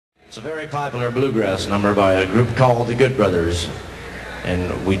It's a very popular bluegrass number by a group called the Good Brothers,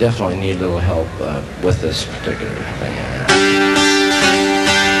 and we definitely need a little help with this particular thing.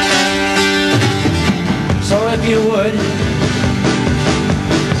 So if you would,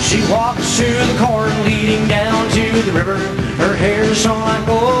 she walks through the corn leading down to the river. Her hair shone like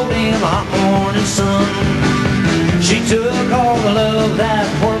gold in the hot morning sun. She took all the love that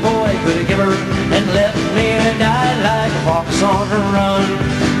poor boy could give her and left me to die like a fox on her run.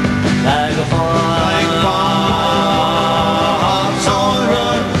 Like a fox on the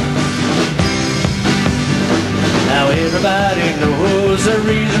run. Now everybody knows the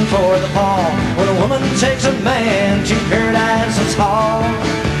reason for the fall, when a woman takes a man to Paradise's hall.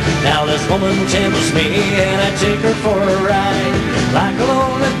 Now this woman tempts me and I take her for a ride. Like a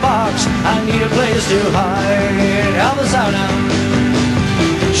lonely fox, I need a place to hide. How the sound now?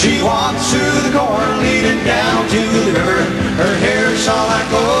 She walks through the corn leading down to the river. Her hair shone like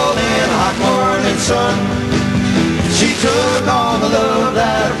gold in the hot morning sun. She took all the love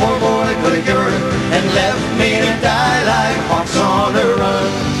that a poor boy could have given her and left me to die like a fox on the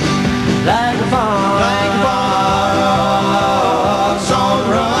run. Like a fox on the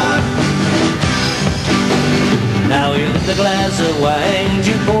run. Now we lift a glass of wine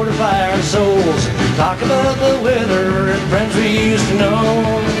to fortify our souls, talk about the weather and friends we used to know.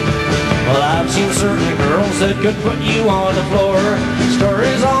 Well, I've seen certain girls that could put you on the floor.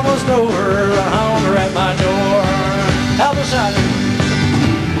 Story's almost over, I hunger at my door. Help us out.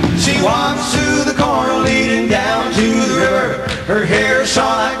 She walks through the corn leading down to the river. Her hair shone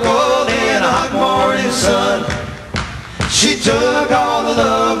like gold in a hot morning sun. She took all the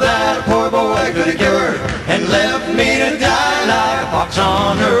love that a poor boy could have given her and left me to die like a fox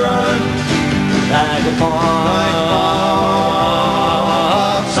on the run. Like a fox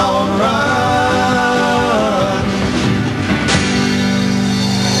on the run.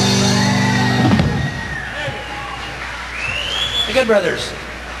 The Good Brothers.